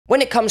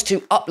when it comes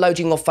to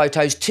uploading your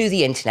photos to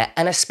the internet,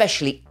 and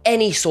especially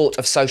any sort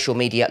of social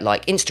media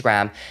like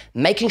Instagram,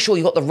 making sure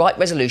you've got the right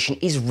resolution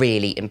is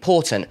really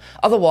important.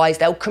 Otherwise,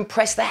 they'll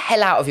compress the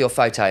hell out of your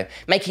photo,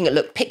 making it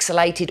look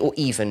pixelated or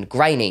even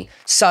grainy.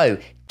 So,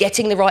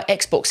 getting the right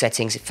export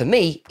settings, for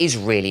me, is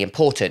really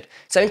important.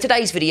 So in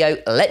today's video,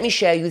 let me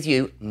share with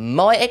you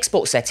my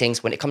export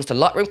settings when it comes to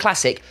Lightroom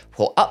Classic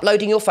for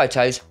uploading your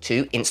photos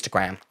to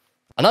Instagram.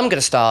 And I'm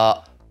gonna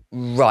start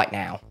right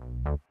now.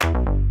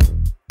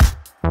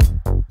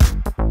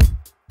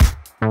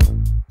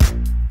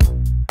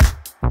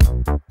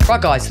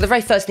 Right guys, so the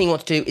very first thing you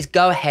want to do is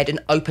go ahead and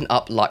open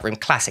up Lightroom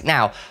Classic.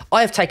 Now, I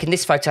have taken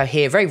this photo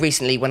here very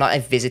recently when I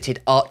visited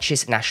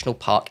Arches National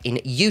Park in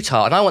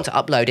Utah, and I want to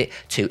upload it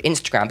to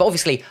Instagram. But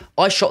obviously,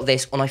 I shot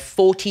this on a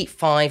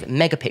 45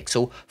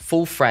 megapixel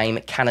full frame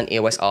Canon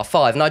EOS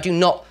R5, and I do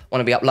not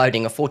want to be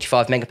uploading a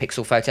 45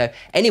 megapixel photo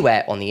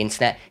anywhere on the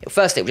internet.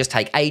 First, it will just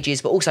take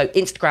ages, but also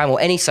Instagram or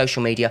any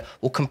social media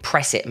will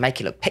compress it, make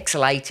it look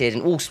pixelated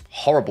and all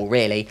horrible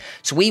really.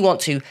 So we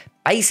want to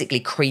basically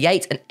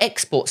create an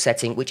export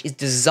setting which is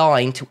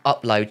designed to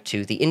upload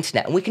to the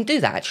internet, and we can do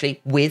that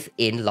actually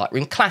within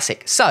Lightroom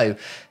Classic. So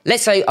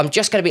let's say I'm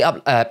just going to be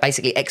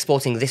basically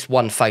exporting this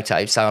one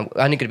photo, so I'm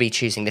only going to be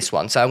choosing this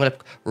one. So I'm going to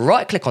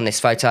right click on this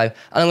photo and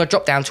I'm going to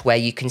drop down to where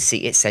you can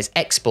see it says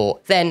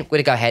export. Then we're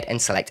going to go ahead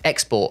and select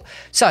export.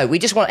 So we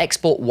just want to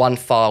export one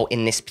file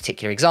in this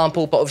particular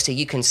example, but obviously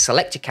you can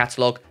select your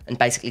catalog and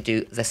basically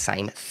do the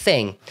same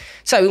thing.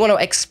 So we want to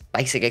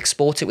basically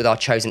export it with our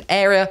chosen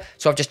area.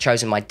 So I've just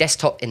chosen my desktop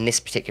in this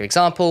particular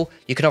example.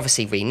 You can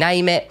obviously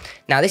rename it.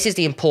 Now this is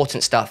the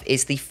important stuff,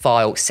 is the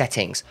file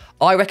settings.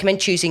 I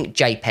recommend choosing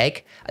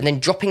JPEG and then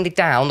dropping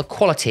down the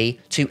quality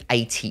to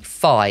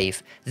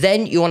 85.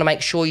 Then you want to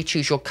make sure you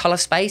choose your color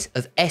space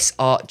of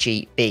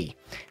sRGB.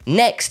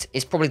 Next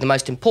is probably the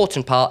most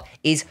important part,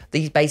 is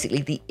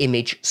basically the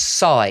image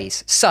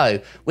size. So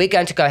we're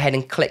going to go ahead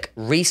and click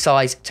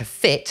resize to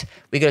fit.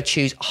 We're going to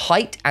choose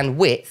height and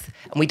width,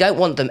 and we don't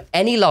want them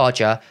any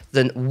larger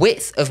than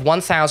width of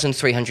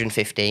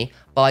 1350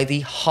 by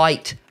the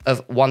height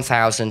of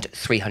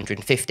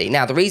 1350.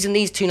 Now, the reason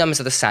these two numbers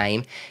are the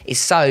same is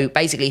so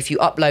basically if you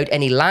upload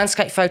any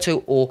landscape photo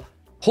or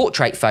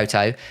portrait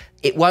photo,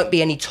 it won't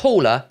be any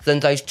taller than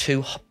those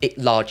two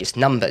largest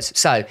numbers.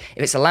 So if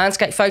it's a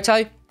landscape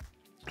photo,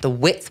 the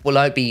width will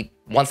only be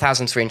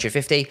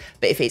 1350,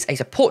 but if it's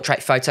a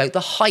portrait photo, the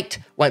height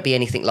won't be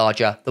anything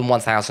larger than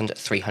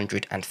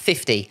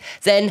 1350.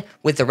 Then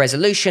with the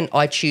resolution,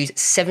 I choose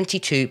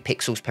 72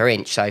 pixels per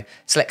inch. So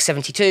select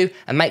 72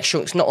 and make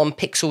sure it's not on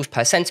pixels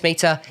per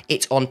centimeter,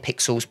 it's on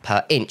pixels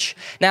per inch.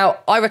 Now,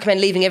 I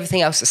recommend leaving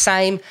everything else the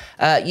same.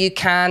 You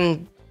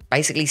can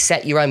basically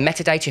set your own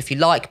metadata if you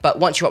like, but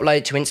once you upload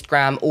it to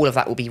Instagram, all of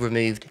that will be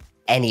removed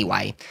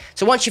anyway.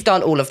 So once you've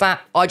done all of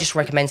that, I just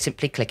recommend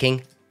simply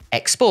clicking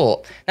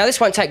export. Now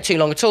this won't take too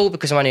long at all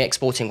because I'm only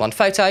exporting one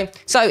photo.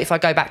 So if I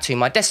go back to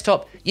my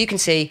desktop, you can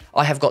see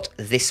I have got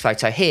this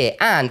photo here.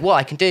 And what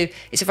I can do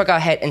is if I go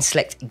ahead and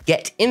select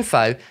get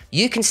info,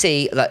 you can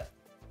see that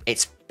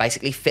it's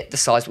basically fit the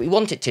size we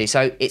want it to.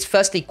 So it's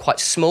firstly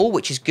quite small,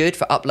 which is good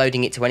for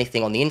uploading it to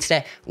anything on the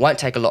internet. Won't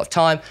take a lot of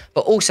time.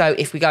 But also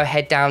if we go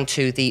ahead down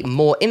to the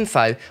more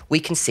info, we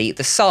can see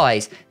the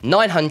size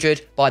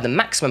 900 by the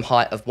maximum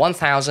height of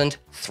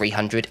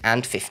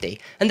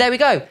 1350. And there we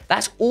go.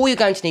 That's all you're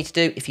going to need to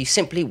do if you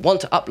simply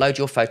want to upload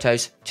your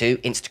photos to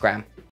Instagram.